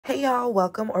Hey y'all,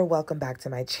 welcome back to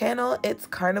my channel. It's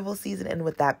carnival season, and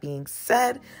with that being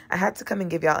said, I had to come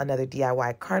and give y'all another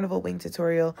DIY carnival wing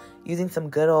tutorial using some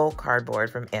good old cardboard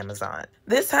from Amazon.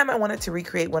 This time I wanted to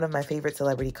recreate one of my favorite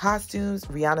celebrity costumes,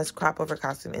 Rihanna's crop over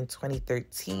costume in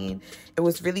 2013. It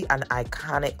was really an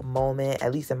iconic moment,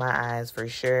 at least in my eyes for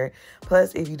sure.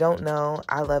 Plus, if you don't know,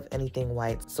 I love anything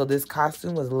white, so this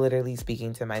costume was literally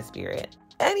speaking to my spirit.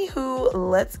 Anywho,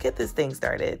 let's get this thing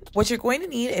started. What you're going to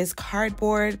need is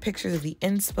cardboard, pictures of the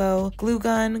inspo, glue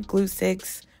gun, glue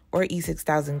sticks, or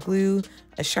E6000 glue,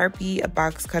 a Sharpie, a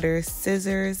box cutter,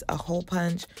 scissors, a hole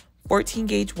punch, 14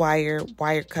 gauge wire,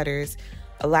 wire cutters,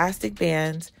 elastic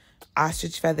band,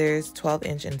 ostrich feathers,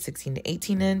 12-inch and 16 to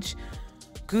 18-inch,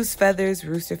 goose feathers,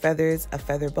 rooster feathers, a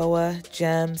feather boa,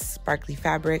 gems, sparkly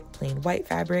fabric, plain white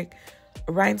fabric,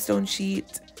 a rhinestone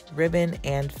sheet, ribbon,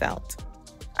 and felt.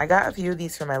 I got a few of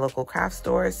these from my local craft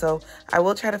store, so I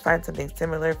will try to find something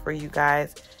similar for you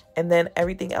guys. And then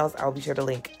everything else I'll be sure to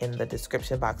link in the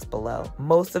description box below.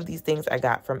 Most of these things I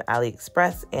got from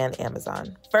AliExpress and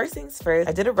Amazon. First things first,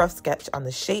 I did a rough sketch on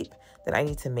the shape that I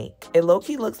need to make. It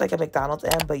low-key looks like a McDonald's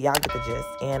M, but y'all get the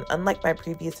gist. And unlike my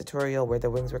previous tutorial where the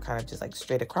wings were kind of just like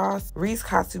straight across, Rhee's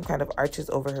costume kind of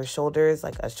arches over her shoulders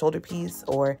like a shoulder piece,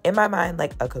 or in my mind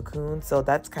like a cocoon, so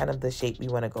that's kind of the shape we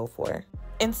want to go for.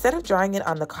 Instead of drawing it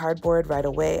on the cardboard right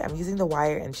away, I'm using the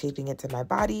wire and shaping it to my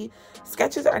body.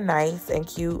 Sketches are nice and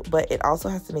cute, but it also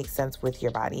has to make sense with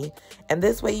your body. And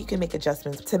this way you can make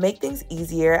adjustments. To make things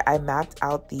easier, I mapped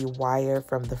out the wire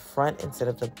from the front instead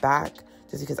of the back,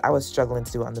 just because I was struggling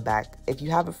to do it on the back. If you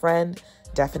have a friend,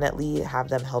 definitely have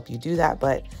them help you do that.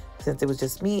 But since it was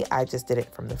just me, I just did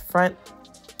it from the front.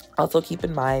 Also keep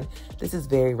in mind, this is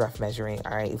very rough measuring,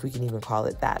 all right, if we can even call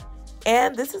it that.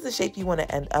 And this is the shape you want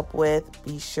to end up with.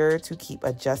 Be sure to keep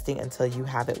adjusting until you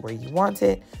have it where you want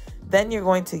it. Then you're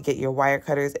going to get your wire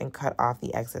cutters and cut off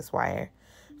the excess wire.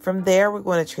 From there, we're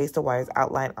going to trace the wire's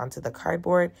outline onto the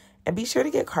cardboard, and be sure to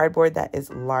get cardboard that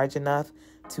is large enough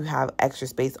to have extra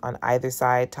space on either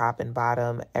side, top and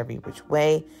bottom, every which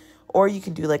way. Or you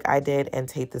can do like I did and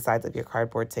tape the sides of your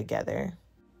cardboard together.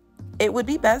 It would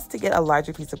be best to get a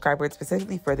larger piece of cardboard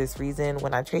specifically for this reason.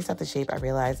 When I traced out the shape, I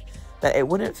realized that it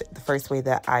wouldn't fit the first way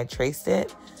that I traced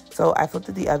it. So I flipped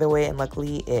it the other way, and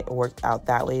luckily it worked out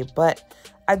that way. But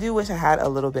I do wish I had a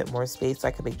little bit more space so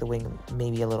I could make the wing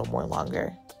maybe a little more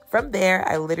longer. From there,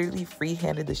 I literally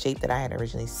freehanded the shape that I had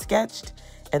originally sketched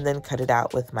and then cut it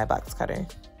out with my box cutter.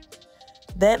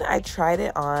 Then I tried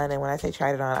it on, and when I say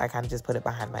tried it on, I kind of just put it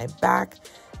behind my back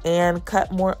and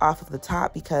cut more off of the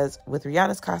top, because with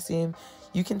Rihanna's costume,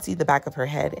 you can see the back of her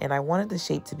head, and I wanted the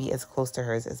shape to be as close to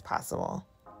hers as possible.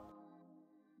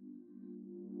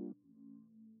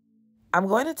 I'm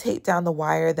going to tape down the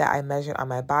wire that I measured on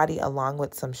my body along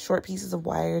with some short pieces of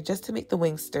wire just to make the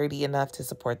wings sturdy enough to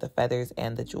support the feathers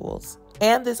and the jewels.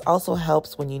 And this also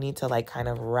helps when you need to like kind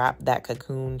of wrap that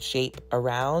cocoon shape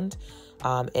around.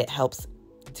 It helps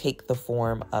take the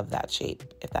form of that shape,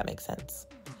 if that makes sense.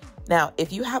 Now,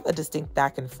 if you have a distinct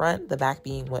back and front, the back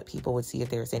being what people would see if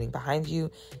they were standing behind you,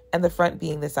 and the front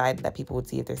being the side that people would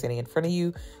see if they're standing in front of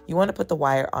you, you want to put the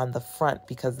wire on the front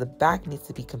because the back needs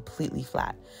to be completely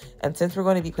flat. And since we're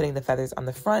going to be putting the feathers on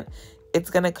the front, it's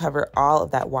going to cover all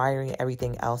of that wiring.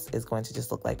 Everything else is going to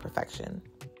just look like perfection.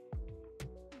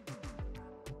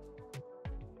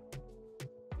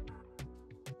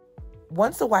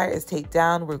 Once the wire is taped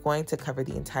down, we're going to cover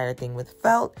the entire thing with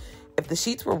felt. If the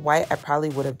sheets were white, I probably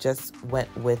would have just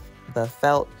went with the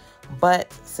felt.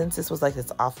 But since this was like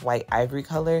this off-white ivory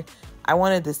color, I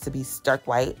wanted this to be stark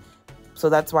white. So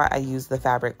that's why I used the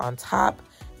fabric on top.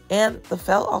 And the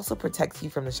felt also protects you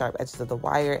from the sharp edges of the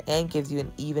wire and gives you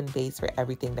an even base for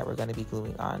everything that we're going to be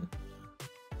gluing on.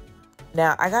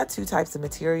 Now, I got two types of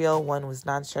material. One was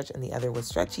non-stretch and the other was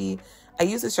stretchy. I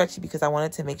used the stretchy because I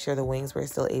wanted to make sure the wings were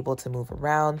still able to move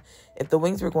around. If the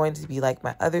wings were going to be like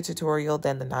my other tutorial,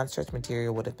 then the non-stretch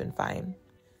material would have been fine.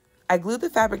 I glued the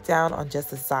fabric down on just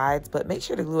the sides, but make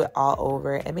sure to glue it all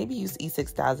over, and maybe use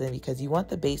E6000 because you want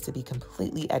the base to be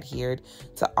completely adhered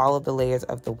to all of the layers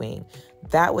of the wing.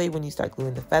 That way, when you start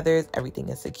gluing the feathers, everything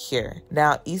is secure.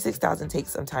 Now, E6000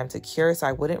 takes some time to cure, so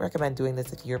I wouldn't recommend doing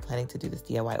this if you're planning to do this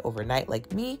DIY overnight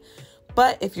like me.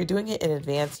 But if you're doing it in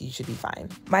advance, you should be fine.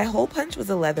 My hole punch was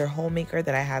a leather hole maker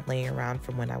that I had laying around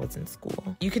from when I was in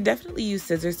school. You can definitely use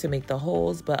scissors to make the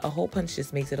holes, but a hole punch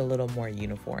just makes it a little more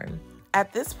uniform.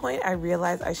 At this point, I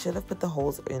realized I should have put the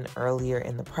holes in earlier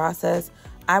in the process.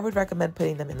 I would recommend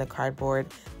putting them in the cardboard,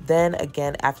 then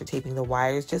again after taping the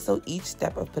wires, just so each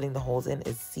step of putting the holes in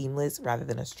is seamless rather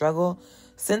than a struggle.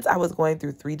 Since I was going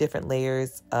through 3 different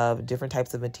layers of different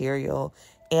types of material,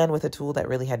 and with a tool that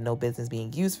really had no business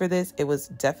being used for this, it was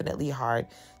definitely hard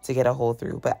to get a hole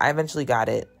through, but I eventually got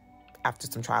it after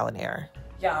some trial and error.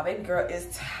 Y'all, baby girl is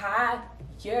tired.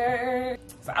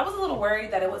 So I was a little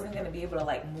worried that it wasn't gonna be able to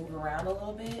like move around a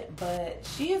little bit, but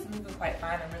she is moving quite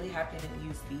fine. I'm really happy I didn't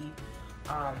use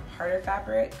the harder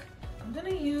fabric. I'm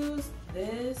gonna use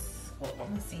this. Well, I'm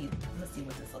gonna see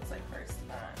what this looks like first.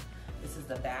 This is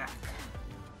the back.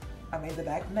 I made the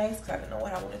back nice because I didn't know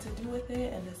what I wanted to do with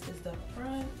it, and this is the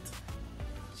front.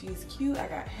 She's cute. I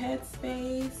got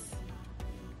headspace.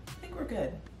 I think we're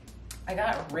good. I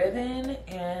got ribbon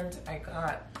and I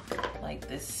got like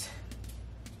this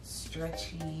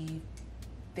stretchy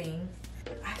thing.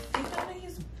 I think I'm gonna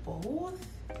use both.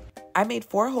 I made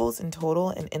 4 holes in total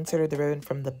and inserted the ribbon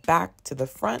from the back to the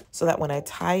front so that when I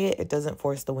tie it, it doesn't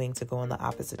force the wing to go in the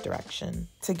opposite direction.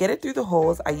 To get it through the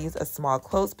holes, I used a small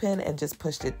clothespin and just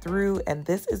pushed it through, and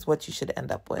this is what you should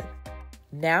end up with.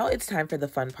 Now it's time for the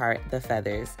fun part, the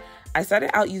feathers. I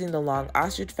started out using the long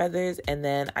ostrich feathers, and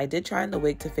then I did try on the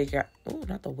wig to figure out, oh,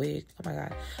 not the wig, oh my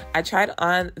God. I tried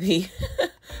on the,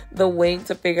 the wing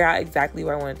to figure out exactly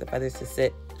where I wanted the feathers to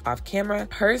sit off camera.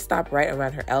 Hers stopped right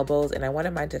around her elbows, and I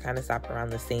wanted mine to kind of stop around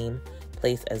the same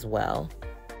place as well.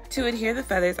 To adhere the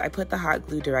feathers, I put the hot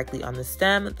glue directly on the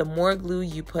stem. The more glue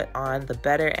you put on, the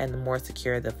better and the more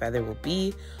secure the feather will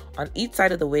be. On each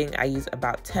side of the wing, I use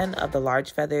about 10 of the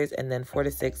large feathers and then 4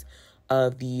 to 6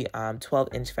 of the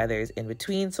 12-inch feathers in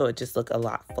between, so it just looks a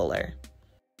lot fuller.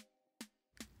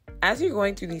 As you're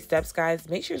going through these steps, guys,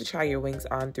 make sure to try your wings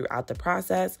on throughout the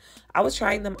process. I was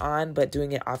trying them on, but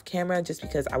doing it off camera just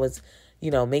because I was,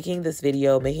 you know, making this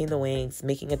video, making the wings,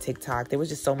 making a TikTok. There was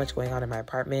just so much going on in my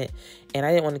apartment, and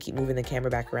I didn't want to keep moving the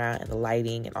camera back around and the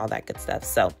lighting and all that good stuff.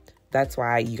 So that's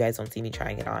why you guys don't see me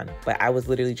trying it on. But I was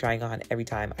literally trying on every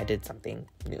time I did something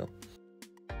new.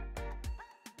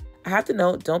 I have to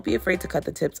note, don't be afraid to cut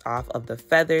the tips off of the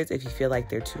feathers if you feel like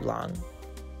they're too long.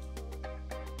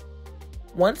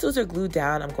 Once those are glued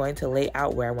down, I'm going to lay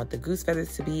out where I want the goose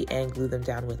feathers to be and glue them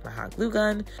down with my hot glue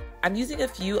gun. I'm using a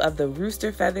few of the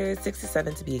rooster feathers, 6 to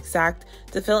 7 to be exact,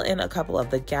 to fill in a couple of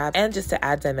the gaps and just to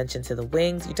add dimension to the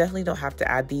wings. You definitely don't have to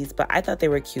add these, but I thought they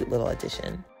were a cute little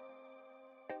addition.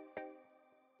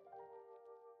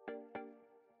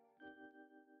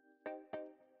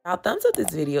 Now, thumbs up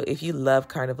this video if you love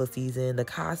carnival season, the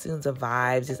costumes, the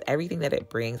vibes, just everything that it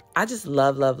brings. I just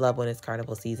love when it's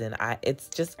carnival season. It's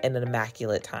just an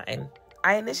immaculate time.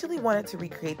 I initially wanted to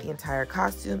recreate the entire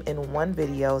costume in one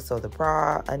video, so the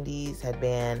bra, undies,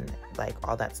 headband, like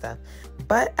all that stuff.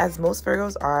 But as most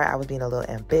Virgos are, I was being a little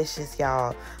ambitious,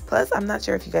 y'all. Plus, I'm not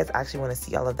sure if you guys actually want to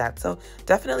see all of that. So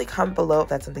definitely comment below if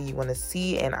that's something you want to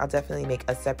see, and I'll definitely make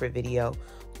a separate video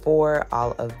for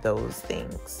all of those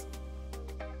things.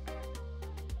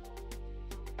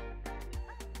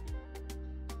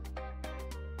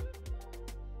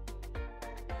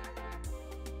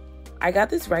 I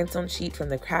got this rhinestone sheet from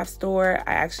the craft store.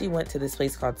 I actually went to this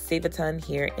place called Save-A-Ton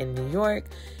here in New York,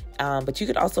 but you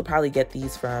could also probably get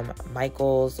these from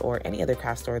Michael's or any other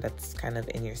craft store that's kind of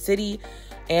in your city.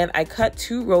 And I cut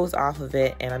 2 rows off of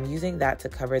it, and I'm using that to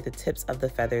cover the tips of the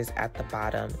feathers at the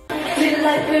bottom.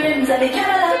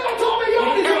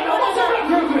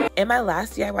 In my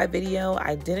last DIY video,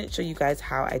 I didn't show you guys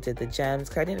how I did the gems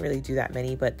because I didn't really do that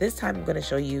many, but this time I'm going to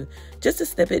show you just a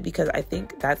snippet because I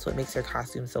think that's what makes her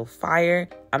costume so fire.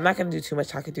 I'm not going to do too much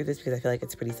talking through this because I feel like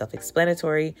it's pretty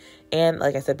self-explanatory, and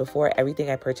like I said before, everything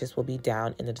I purchased will be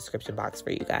down in the description box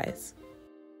for you guys.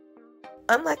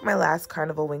 Unlike my last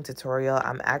carnival wing tutorial,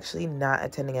 I'm actually not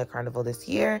attending a carnival this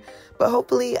year, but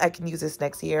hopefully I can use this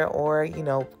next year or, you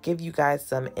know, give you guys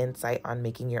some insight on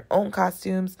making your own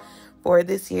costumes for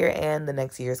this year and the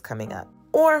next years coming up.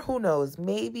 Or who knows,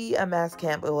 maybe a mass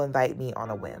camp will invite me on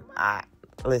a whim.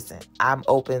 Listen, I'm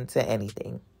open to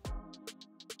anything.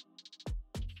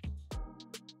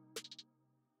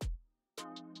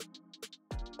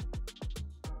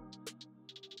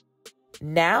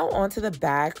 Now onto the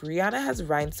back. Rihanna has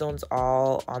rhinestones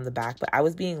all on the back, but I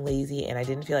was being lazy and I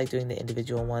didn't feel like doing the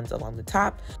individual ones along the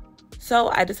top. So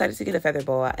I decided to get a feather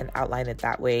boa and outline it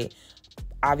that way.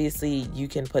 Obviously, you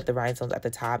can put the rhinestones at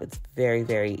the top. It's very,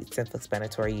 very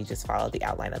self-explanatory. You just follow the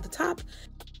outline at the top.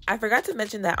 I forgot to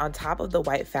mention that on top of the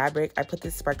white fabric, I put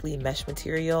this sparkly mesh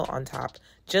material on top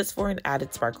just for an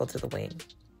added sparkle to the wing.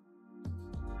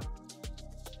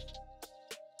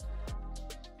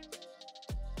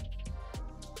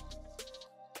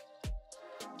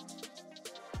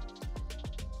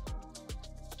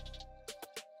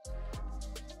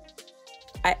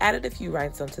 I added a few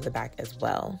rhinestones to the back as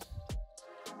well.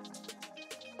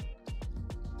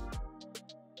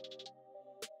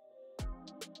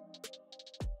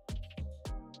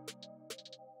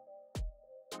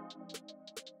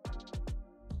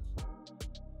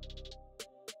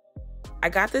 I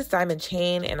got this diamond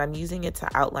chain and I'm using it to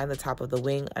outline the top of the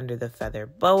wing under the feather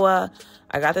boa.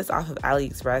 I got this off of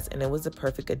AliExpress and it was the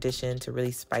perfect addition to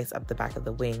really spice up the back of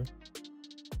the wing.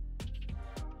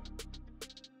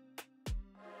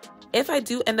 If I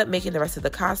do end up making the rest of the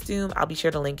costume, I'll be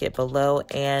sure to link it below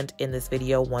and in this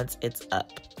video once it's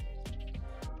up.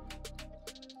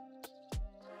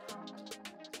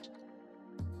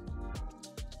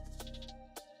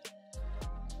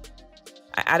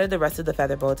 I added the rest of the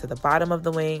feather boa to the bottom of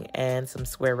the wing and some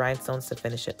square rhinestones to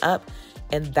finish it up.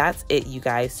 And that's it, you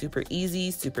guys. Super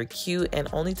easy, super cute, and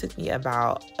only took me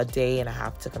about a day and a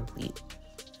half to complete.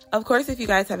 Of course, if you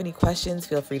guys have any questions,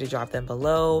 feel free to drop them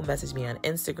below. Message me on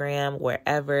Instagram,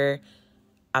 wherever.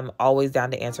 I'm always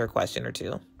down to answer a question or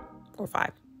 2 or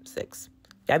 5, 6.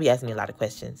 Y'all be asking me a lot of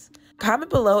questions.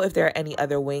 Comment below if there are any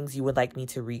other wings you would like me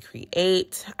to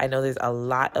recreate. I know there's a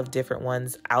lot of different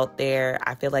ones out there.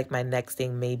 I feel like my next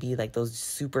thing may be like those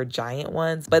super giant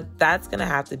ones, but that's gonna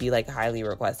have to be like highly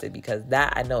requested because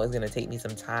that I know is gonna take me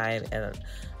some time and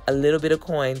a little bit of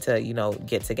coin to, you know,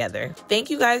 get together. Thank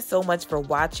you guys so much for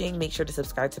watching. Make sure to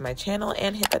subscribe to my channel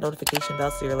and hit that notification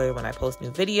bell so you're alerted when I post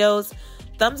new videos.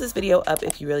 Thumbs this video up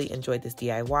if you really enjoyed this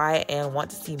DIY and want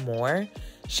to see more.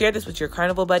 Share this with your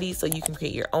carnival buddies so you can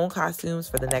create your own costumes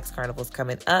for the next carnivals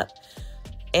coming up.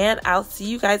 And I'll see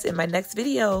you guys in my next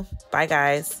video. Bye,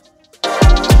 guys.